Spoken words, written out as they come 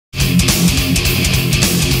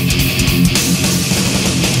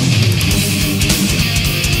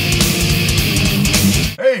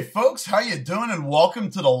folks, how you doing? And welcome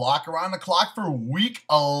to the Lock Around the Clock for Week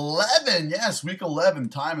 11. Yes, Week 11.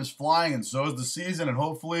 Time is flying, and so is the season, and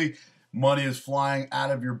hopefully money is flying out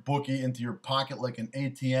of your bookie into your pocket like an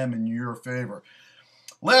ATM in your favor.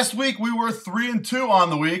 Last week, we were 3-2 on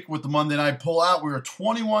the week with the Monday night pullout. We were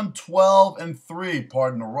 21-12-3.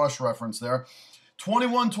 Pardon the rush reference there.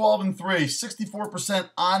 21-12-3, 64%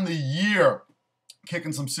 on the year.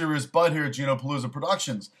 Kicking some serious butt here at Geno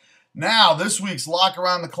Productions. Now, this week's Lock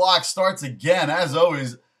Around the Clock starts again, as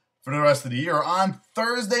always, for the rest of the year on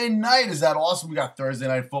Thursday night. Is that awesome? We got Thursday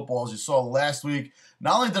night football, as you saw last week.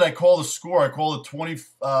 Not only did I call the score, I called it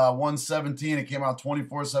 21-17. It came out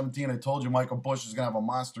 24-17. I told you Michael Bush is going to have a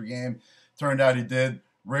monster game. Turned out he did.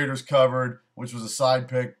 Raiders covered, which was a side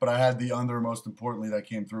pick, but I had the under, most importantly, that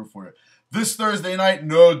came through for you. This Thursday night,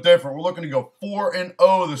 no different. We're looking to go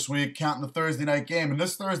 4-0 this week, counting the Thursday night game. And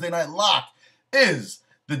this Thursday night lock is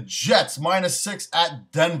the Jets -6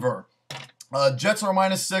 at Denver. Jets are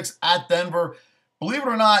 -6 at Denver. Believe it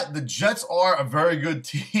or not, the Jets are a very good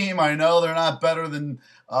team. I know they're not better than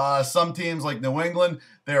some teams like New England.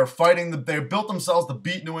 They are fighting. They built themselves to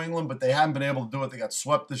beat New England, but they haven't been able to do it. They got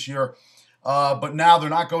swept this year. But now they're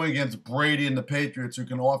not going against Brady and the Patriots, who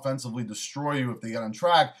can offensively destroy you if they get on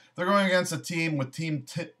track. They're going against a team with Tim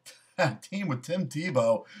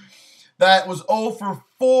Tebow that was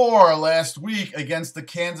 0-4 last week against the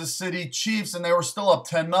Kansas City Chiefs, and they were still up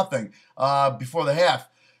 10-0 before the half.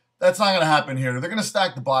 That's not going to happen here. They're going to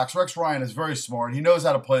stack the box. Rex Ryan is very smart. He knows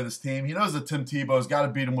how to play this team. He knows that Tim Tebow's got to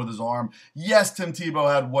beat him with his arm. Yes, Tim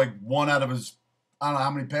Tebow had like one out of his, I don't know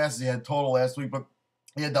how many passes he had total last week, but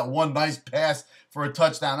he had that one nice pass for a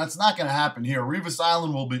touchdown. That's not going to happen here. Revis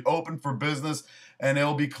Island will be open for business, and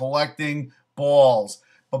they'll be collecting balls.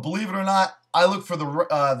 But believe it or not, I look for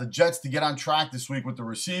the Jets to get on track this week with the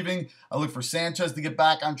receiving. I look for Sanchez to get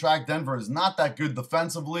back on track. Denver is not that good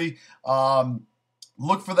defensively.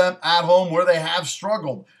 Look for them at home where they have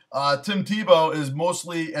struggled. Tim Tebow is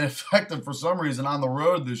mostly ineffective for some reason on the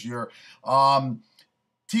road this year.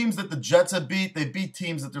 Teams that the Jets have beat, they beat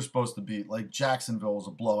teams that they're supposed to beat. Like Jacksonville was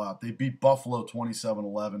a blowout. They beat Buffalo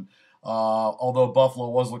 27-11, although Buffalo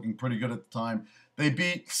was looking pretty good at the time. They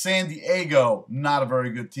beat San Diego, not a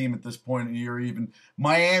very good team at this point in the year even.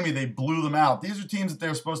 Miami, they blew them out. These are teams that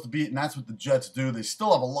they're supposed to beat, and that's what the Jets do. They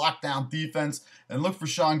still have a lockdown defense, and look for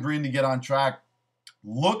Sean Green to get on track.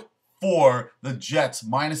 Look for the Jets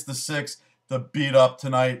 -6 to beat up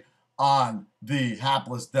tonight on the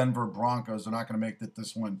hapless Denver Broncos. They're not going to make it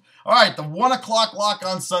this win. All right, the 1 o'clock lock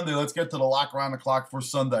on Sunday. Let's get to the lock around the clock for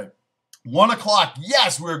Sunday. 1 o'clock,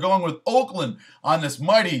 yes, we're going with Oakland on this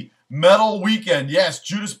mighty metal weekend. Yes,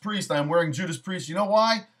 Judas Priest. I am wearing Judas Priest. You know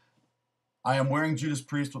why? I am wearing Judas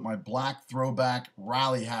Priest with my black throwback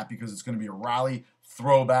rally hat because it's going to be a rally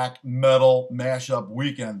throwback metal mashup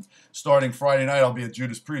weekend. Starting Friday night, I'll be at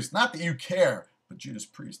Judas Priest. Not that you care, but Judas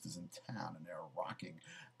Priest is in town and they're rocking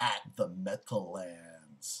at the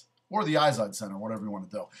Metallands or the Izod Center, whatever you want to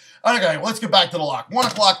do. Okay, let's get back to the lock. 1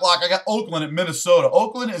 o'clock lock. I got Oakland at Minnesota.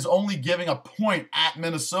 Oakland is only giving a point at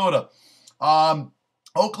Minnesota.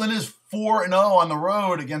 Oakland is 4-0 on the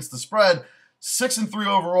road against the spread, 6-3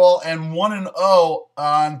 overall, and 1-0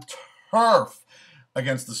 on turf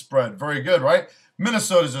against the spread. Very good, right?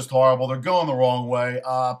 Minnesota's just horrible. They're going the wrong way.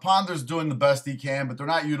 Ponder's doing the best he can, but they're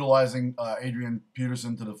not utilizing Adrian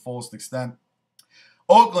Peterson to the fullest extent.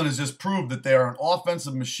 Oakland has just proved that they are an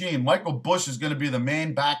offensive machine. Michael Bush is going to be the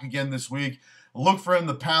main back again this week. Look for him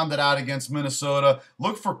to pound it out against Minnesota.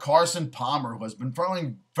 Look for Carson Palmer, who has been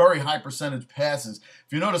throwing very high percentage passes.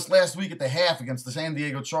 If you noticed last week at the half against the San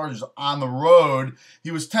Diego Chargers on the road,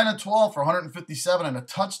 he was 10-12 for 157 and a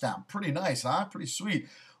touchdown. Pretty nice, huh? Pretty sweet.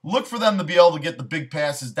 Look for them to be able to get the big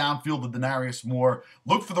passes downfield to Denarius Moore.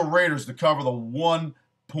 Look for the Raiders to cover the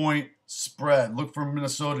 1-point spread. Look for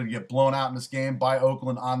Minnesota to get blown out in this game by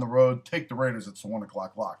Oakland on the road. Take the Raiders. It's a 1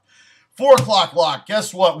 o'clock lock. 4 o'clock lock.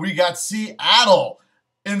 Guess what? We got Seattle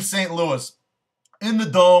in St. Louis. In the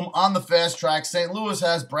Dome, on the fast track. St. Louis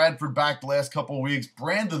has Bradford back the last couple of weeks.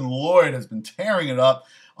 Brandon Lloyd has been tearing it up.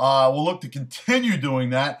 We'll look to continue doing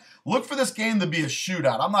that. Look for this game to be a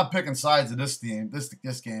shootout. I'm not picking sides of this game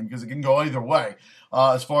because it can go either way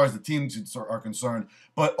as far as the teams are concerned.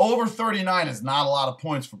 But over 39 is not a lot of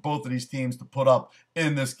points for both of these teams to put up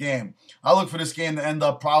in this game. I look for this game to end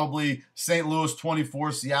up probably St. Louis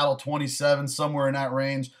 24, Seattle 27, somewhere in that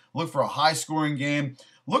range. Look for a high-scoring game.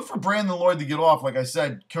 Look for Brandon Lloyd to get off, like I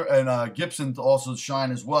said, and Gibson to also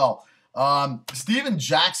shine as well. Steven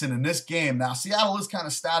Jackson in this game. Now, Seattle is kind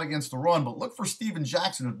of stout against the run, but look for Steven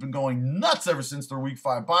Jackson, who's been going nuts ever since their Week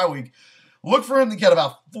 5 bye week. Look for him to get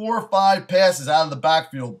about 4 or 5 passes out of the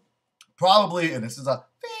backfield. Probably, and this is a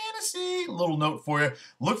fantasy, little note for you.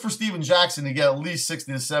 Look for Steven Jackson to get at least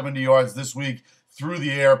 60 to 70 yards this week through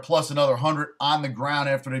the air, plus another 100 on the ground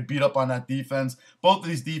after they beat up on that defense. Both of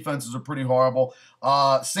these defenses are pretty horrible.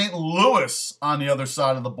 St. Louis, on the other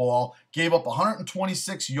side of the ball, gave up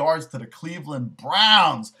 126 yards to the Cleveland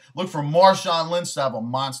Browns. Look for Marshawn Lynch to have a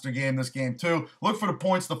monster game this game, too. Look for the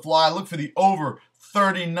points to fly. Look for the over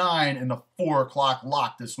 39 in the 4 o'clock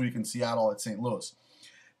lock this week in Seattle at St. Louis.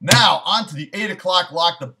 Now, on to the 8 o'clock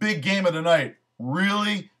lock, the big game of the night.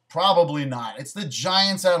 Really? Probably not. It's the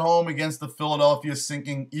Giants at home against the Philadelphia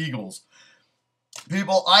sinking Eagles.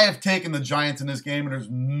 People, I have taken the Giants in this game, and there's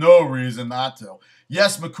no reason not to.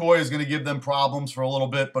 Yes, McCoy is going to give them problems for a little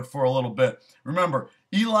bit, but for a little bit. Remember,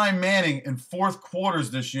 Eli Manning in fourth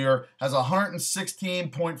quarters this year has a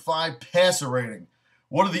 116.5 passer rating.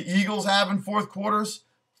 What do the Eagles have in fourth quarters?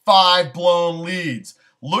 5 blown leads.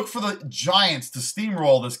 Look for the Giants to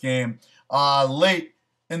steamroll this game late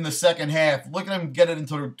in the second half. Look at him get it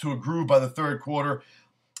into a groove by the third quarter.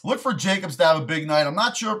 Look for Jacobs to have a big night. I'm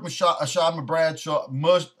not sure if Ashad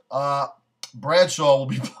Bradshaw will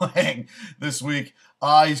be playing this week.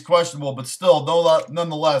 He's questionable, but still,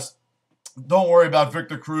 nonetheless, don't worry about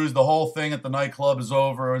Victor Cruz. The whole thing at the nightclub is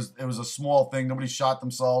over. It was a small thing. Nobody shot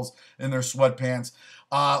themselves in their sweatpants.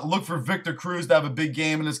 Look for Victor Cruz to have a big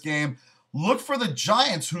game in this game. Look for the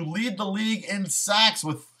Giants, who lead the league in sacks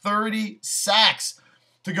with 30 sacks,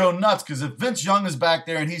 to go nuts, because if Vince Young is back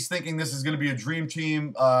there and he's thinking this is going to be a dream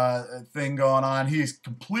team thing going on, he's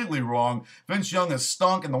completely wrong. Vince Young has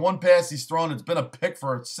stunk, and the one pass he's thrown, it's been a pick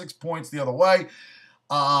for 6 points the other way.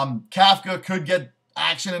 Kafka could get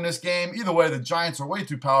action in this game. Either way, the Giants are way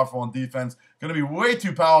too powerful on defense, going to be way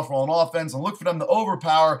too powerful on offense, and look for them to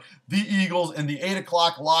overpower the Eagles in the 8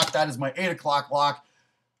 o'clock lock. That is my 8 o'clock lock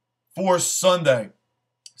for Sunday.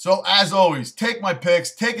 So, as always, take my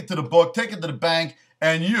picks, take it to the book, take it to the bank,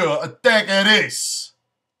 and you take it easy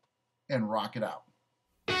and rock it out.